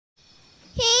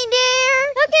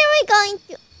going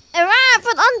to arrive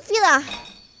on Villa.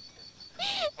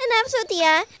 And I'm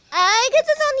Saintia. I got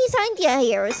this only Saintia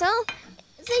here, so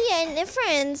yeah, and the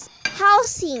friends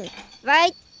housing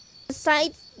right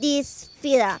beside this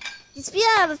villa. This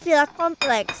villa have a villa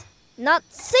complex, not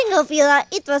single villa.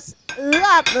 It was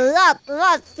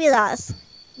lot villas.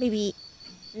 Maybe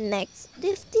next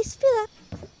this villa.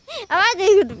 Alright,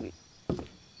 really?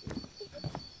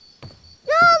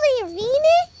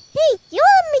 Hey, you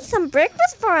wanna make some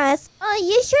breakfast for us? Oh,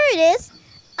 yeah, sure it is.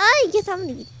 I guess I'm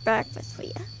gonna eat breakfast for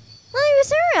you.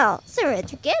 Oh, cereal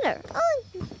together. Oh,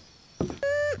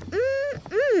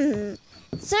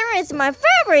 cereal is my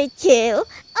favorite too.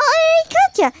 Oh, I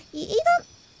gotcha. You don't.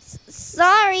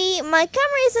 Sorry, my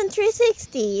camera isn't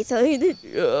 360, so you did.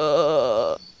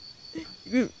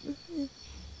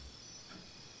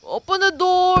 Open the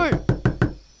door!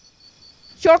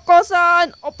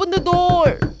 Shoko-san, open the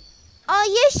door! Oh,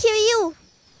 yes, you.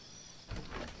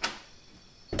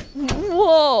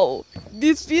 Whoa!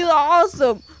 This feels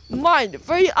awesome! Mine,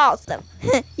 very awesome!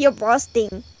 You're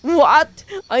boasting. What?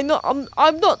 I know I'm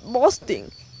not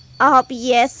boasting. I hope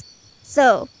yes.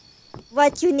 So,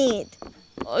 what you need?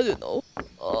 I don't know.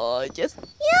 Just...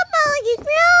 Yep, I'll get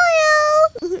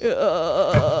real.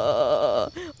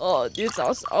 Oh, this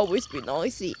house always be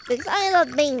noisy. Because I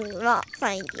love being rock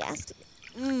scientist.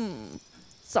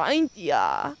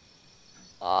 Saintia.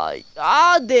 I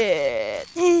got it.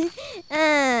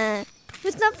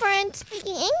 Who's not friend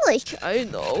speaking English? I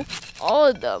know. All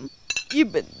of them.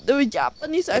 Even the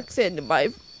Japanese accent in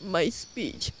my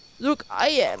speech. Look, I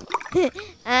am.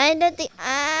 I don't think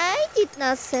I did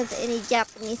not sense any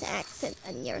Japanese accent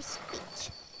on your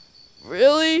speech.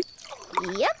 Really?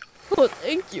 Yep. Oh,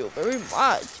 thank you very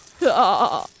much.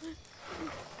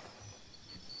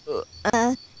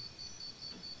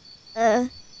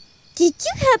 Did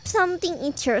you have something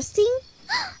interesting?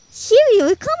 Shiri,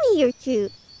 we come here too.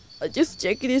 I just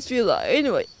checked this villa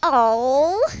anyway.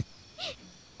 Oh,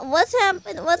 what's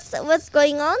happened? What's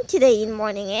going on today in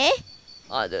morning, eh?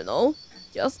 I don't know.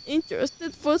 Just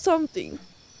interested for something.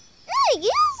 Hey,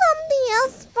 you have something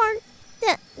else for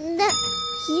that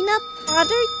peanut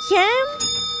butter jam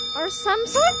or some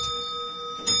sort?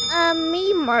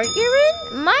 Maybe margarine?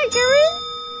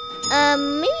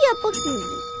 Maybe a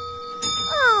bookie.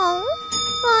 Oh,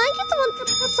 well, I just want to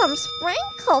put some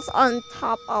sprinkles on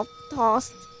top of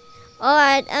toast.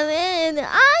 Alright,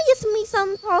 I just made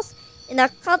some toast and I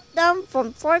cut them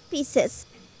from 4 pieces.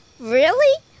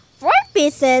 Really? 4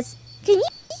 pieces? Can you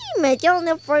imagine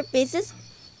the 4 pieces?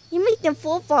 You make them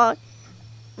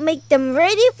make them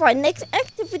ready for next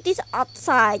activities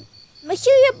outside. Make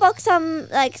sure you book some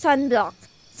sunblock.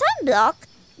 Sunblock?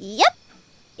 Yep.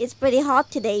 It's pretty hot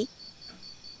today.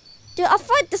 To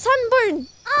avoid the sunburn.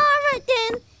 Alright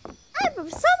then. I have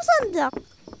some sunblock.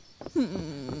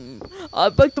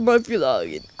 I'm back to my villa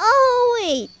again. Oh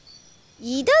wait.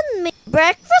 You don't make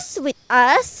breakfast with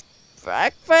us?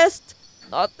 Breakfast?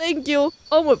 No, thank you.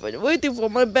 I'm waiting for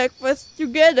my breakfast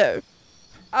together.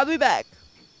 I'll be back.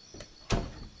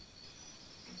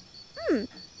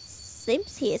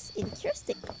 Seems he is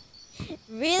interesting.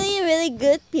 Really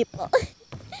good people.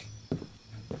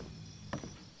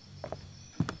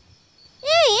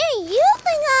 Hey, you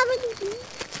think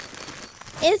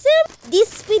is it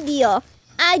this video?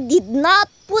 I did not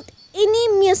put any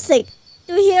music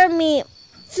to hear me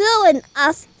fluent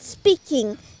as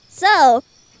speaking. So,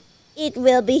 it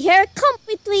will be here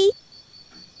completely.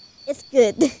 It's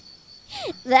good.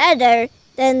 Rather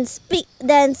than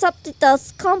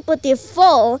subtitles completely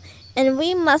full and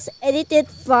we must edit it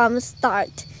from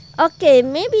start. Okay,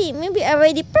 maybe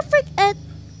already perfect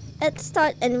at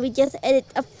start and we just edit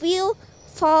a few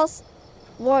false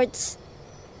words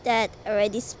that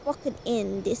already spoken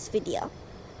in this video.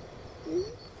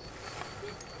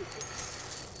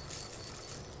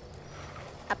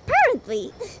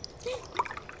 Apparently.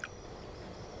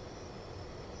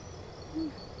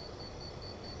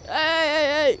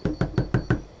 Hey!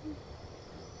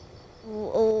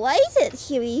 Why is it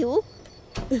here, you?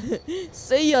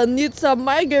 Seiya needs some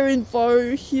margarine for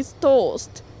his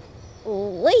toast.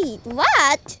 Wait,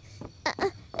 what?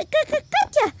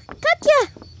 Katya!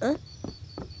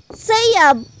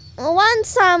 Seiya wants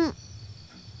some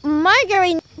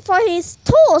margarine for his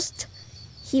toast.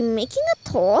 He making a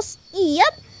toast?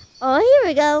 Yep. Oh, here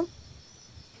we go.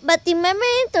 But remember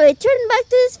to return back to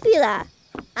this villa.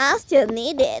 I still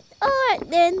need it. Alright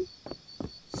then.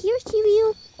 Here,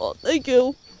 Shiryu. Oh, thank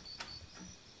you.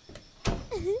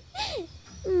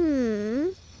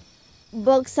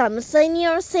 Book some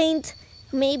senior saint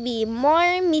maybe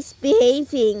more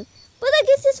misbehaving. But I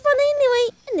guess it's fun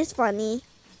anyway, and it's funny.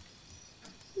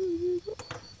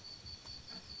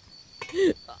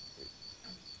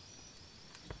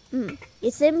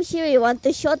 It seems here you want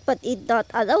to shot, but it not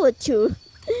allow it to.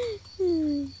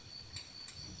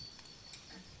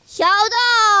 Shout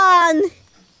on!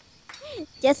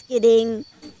 Just kidding.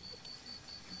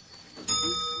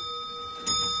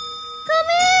 Come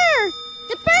here!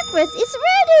 The breakfast is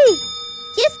ready!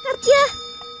 Yes, Katya!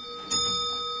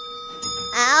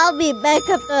 I'll be back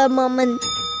after a moment.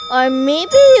 Or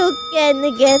maybe you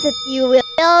can guess that you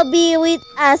will be with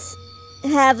us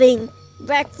having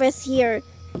breakfast here.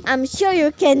 I'm sure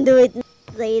you can do it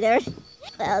later.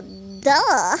 Well,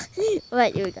 duh!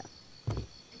 Right, here we go.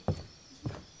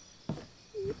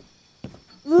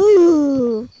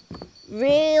 Ooh!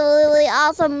 Really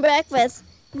awesome breakfast.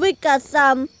 We got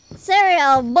some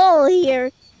cereal bowl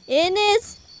here. And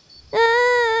it's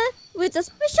with a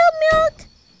special milk.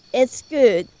 It's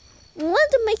good.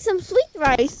 Want to make some sweet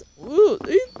rice? Ooh,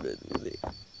 definitely.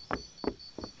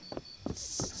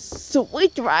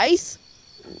 Sweet rice?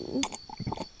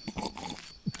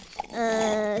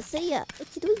 So yeah, what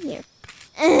you doing here?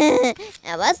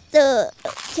 I was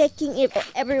checking if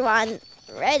everyone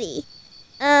ready.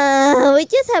 We're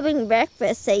just having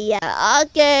breakfast. So yeah,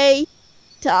 Okay.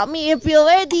 Tell me if you're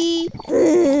ready.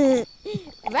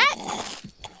 right.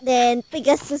 Then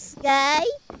Pegasus guy.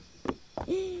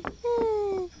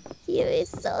 He is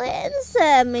so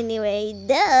handsome anyway,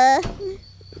 duh.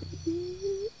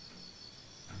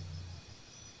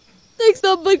 Next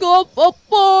up, I go up a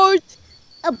port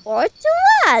Abort to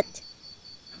what?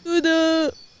 to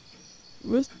the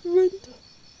restaurant.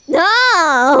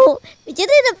 No! We just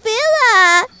in a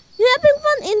villa! You're having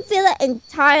fun in villa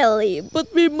entirely.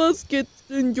 But we must get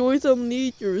to enjoy some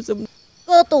nature, some...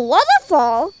 Go to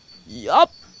waterfall?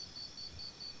 Yup.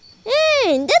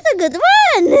 Hey, that's a good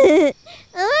one!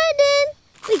 Alright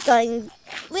then,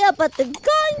 we're about to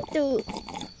going to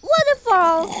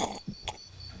waterfall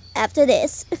after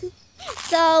this.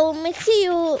 So make sure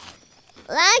you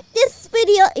like this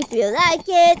video if you like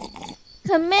it.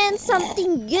 Comment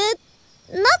something good,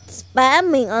 not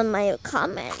spamming on my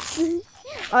comments.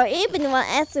 Or even while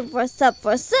asking for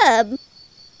sub.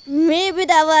 Maybe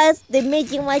that was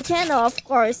damaging my channel, of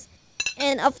course.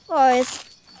 And of course,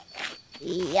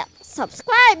 yep,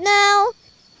 subscribe now.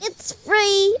 It's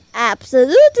free,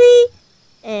 absolutely.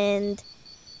 And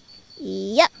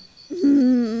yep.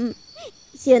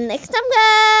 See you next time,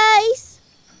 guys.